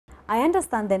I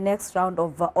understand the next round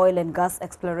of oil and gas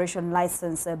exploration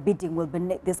license bidding will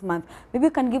be this month. Maybe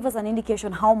you can give us an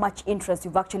indication how much interest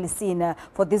you've actually seen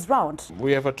for this round.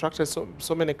 We have attracted so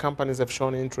many companies have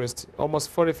shown interest. Almost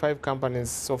 45 companies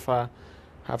so far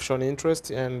have shown interest,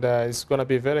 and it's going to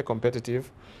be very competitive.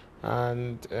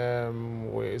 And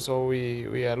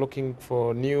we are looking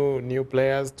for new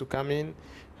players to come in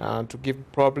to give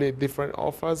probably different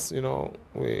offers. You know,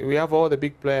 we have all the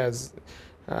big players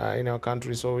in our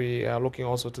country, so we are looking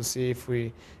also to see if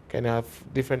we can have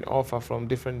different offer from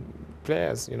different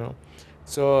players. You know,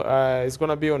 so it's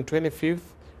going to be on 25th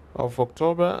of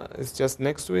October. It's just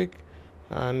next week,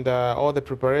 and all the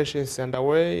preparations are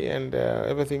underway, and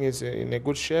everything is in a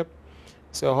good shape.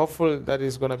 So hopefully that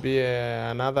is going to be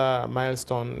another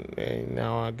milestone in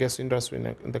our gas industry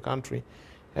in the country.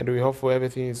 And we hope for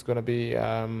everything is going to be,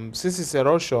 since it's a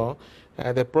offshore,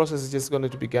 the process is just going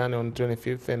to begin on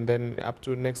 25th, and then up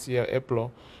to next year,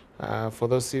 April, for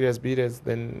those serious bidders,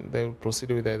 then they will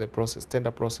proceed with the process,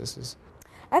 tender processes.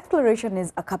 Exploration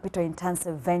is a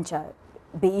capital-intensive venture,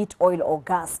 be it oil or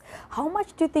gas. How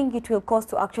much do you think it will cost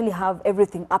to actually have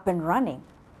everything up and running?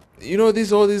 You know,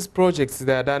 all these projects,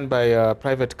 they are done by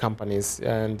private companies,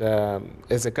 and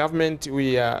as a government,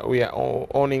 we are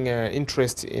owning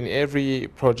interest in every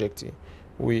project.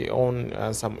 We own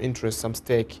some interest, some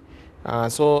stake.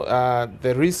 So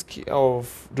the risk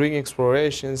of doing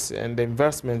explorations and the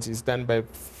investments is done by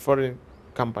foreign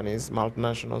companies,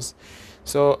 multinationals.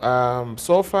 So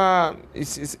so far,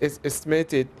 it's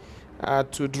estimated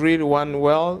to drill one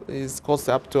well is cost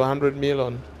up to $100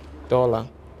 million.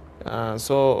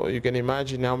 So you can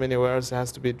imagine how many wells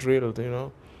has to be drilled.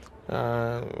 You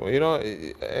know,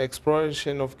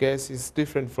 exploration of gas is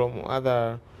different from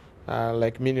other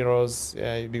like minerals,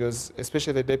 because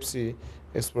especially the deep sea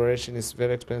exploration is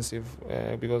very expensive,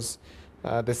 because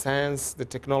the science, the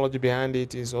technology behind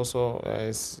it is also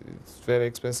it's very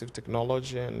expensive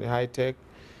technology and high tech.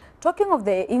 Talking of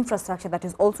the infrastructure that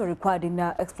is also required in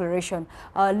exploration,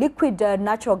 liquid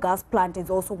natural gas plant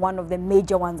is also one of the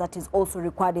major ones that is also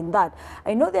required in that.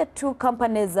 I know there are two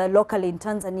companies locally in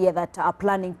Tanzania that are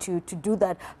planning to do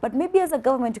that, but maybe as a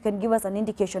government you can give us an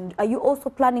indication. Are you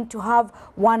also planning to have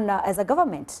one as a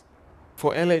government?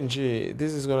 For LNG,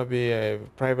 this is going to be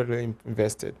privately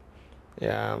invested.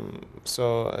 Yeah,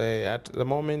 so at the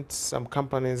moment, some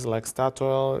companies like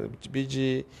Statoil,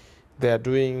 BG, they are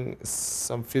doing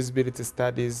some feasibility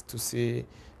studies to see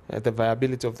the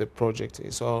viability of the project.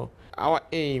 So our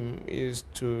aim is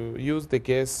to use the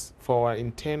gas for our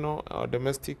internal or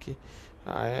domestic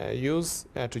use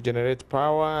to generate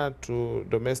power to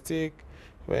domestic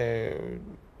LPG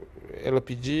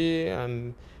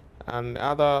and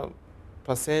other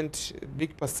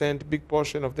big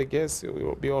portion of the gas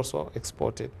will be also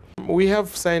exported. We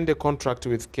have signed a contract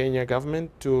with Kenya government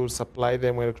to supply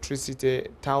them electricity,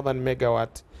 1,000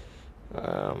 megawatt.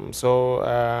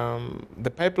 The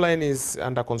pipeline is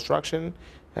under construction,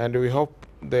 and we hope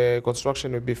the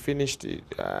construction will be finished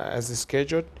as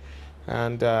scheduled,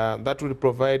 and that will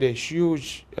provide a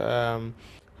huge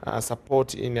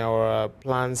support in our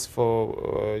plans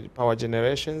for power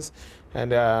generations,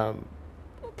 and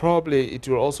probably it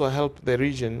will also help the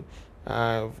region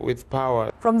with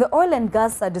power. From the oil and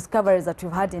gas discoveries that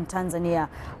we've had in Tanzania,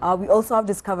 we also have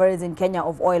discoveries in Kenya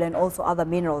of oil and also other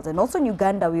minerals. And also in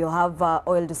Uganda, we have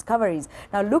oil discoveries.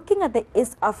 Now, looking at the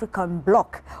East African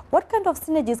bloc, what kind of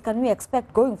synergies can we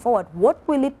expect going forward? What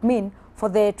will it mean for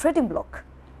the trading bloc?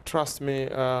 Trust me,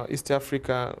 East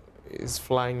Africa is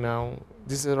flying now.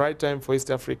 This is the right time for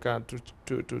East Africa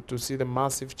to see the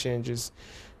massive changes.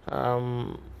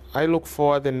 I look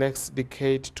forward the next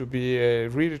decade to be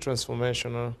really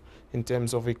transformational in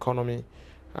terms of economy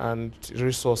and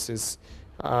resources.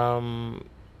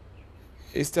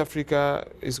 East Africa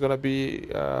is going to be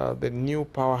the new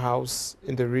powerhouse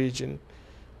in the region.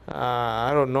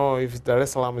 I don't know if Dar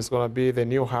es Salaam is going to be the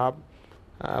new hub,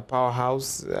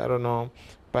 powerhouse, I don't know.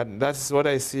 But that's what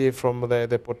I see from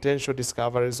the potential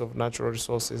discoveries of natural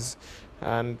resources.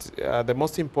 And the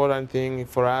most important thing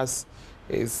for us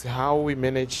is how we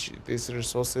manage these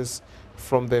resources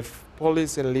from the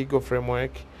policy and legal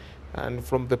framework and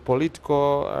from the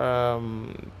political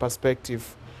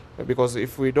perspective. Because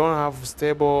if we don't have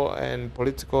stable and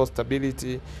political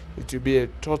stability, it will be a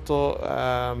total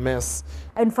mess.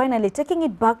 And finally, taking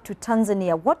it back to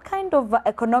Tanzania, what kind of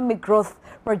economic growth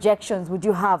projections would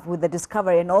you have with the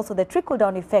discovery and also the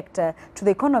trickle-down effect to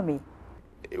the economy?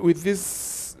 With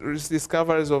these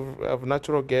discoveries of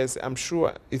natural gas, I'm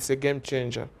sure it's a game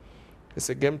changer. It's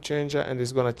a game changer, and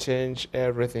it's going to change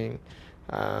everything.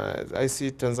 I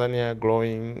see Tanzania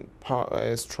growing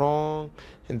strong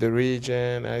in the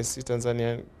region. I see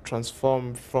Tanzania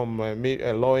transform from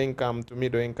a low income to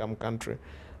middle income country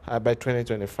by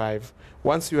 2025.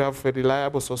 Once you have a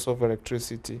reliable source of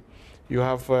electricity, you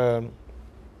have a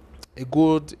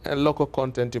good local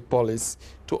content policy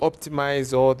to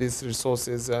optimize all these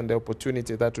resources and the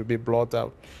opportunity that will be brought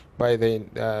out by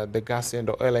the gas and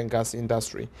oil and gas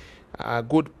industry.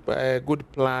 Good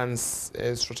plans,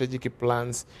 strategic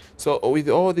plans. So with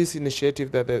all this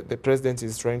initiative that the president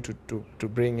is trying to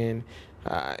bring in,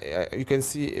 you can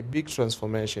see a big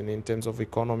transformation in terms of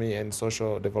economy and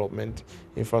social development,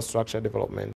 infrastructure development.